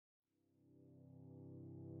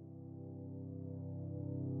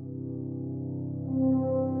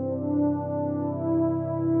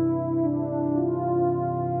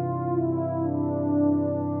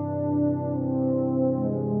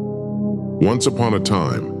Once upon a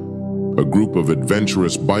time, a group of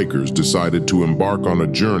adventurous bikers decided to embark on a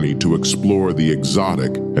journey to explore the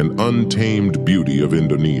exotic and untamed beauty of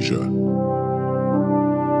Indonesia.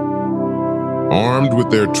 Armed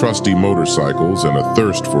with their trusty motorcycles and a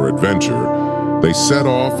thirst for adventure, they set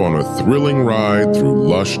off on a thrilling ride through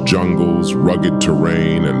lush jungles, rugged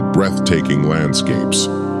terrain, and breathtaking landscapes.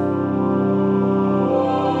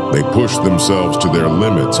 They pushed themselves to their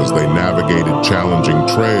limits as they navigated challenging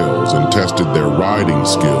trails and tested their riding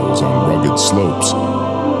skills on rugged slopes.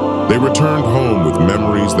 They returned home with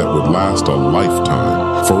memories that would last a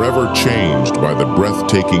lifetime, forever changed by the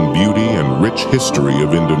breathtaking beauty and rich history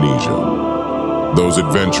of Indonesia. Those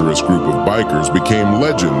adventurous group of bikers became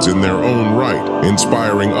legends in their own right,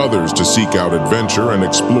 inspiring others to seek out adventure and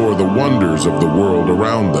explore the wonders of the world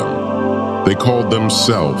around them. They called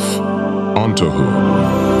themselves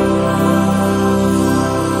Ontahood.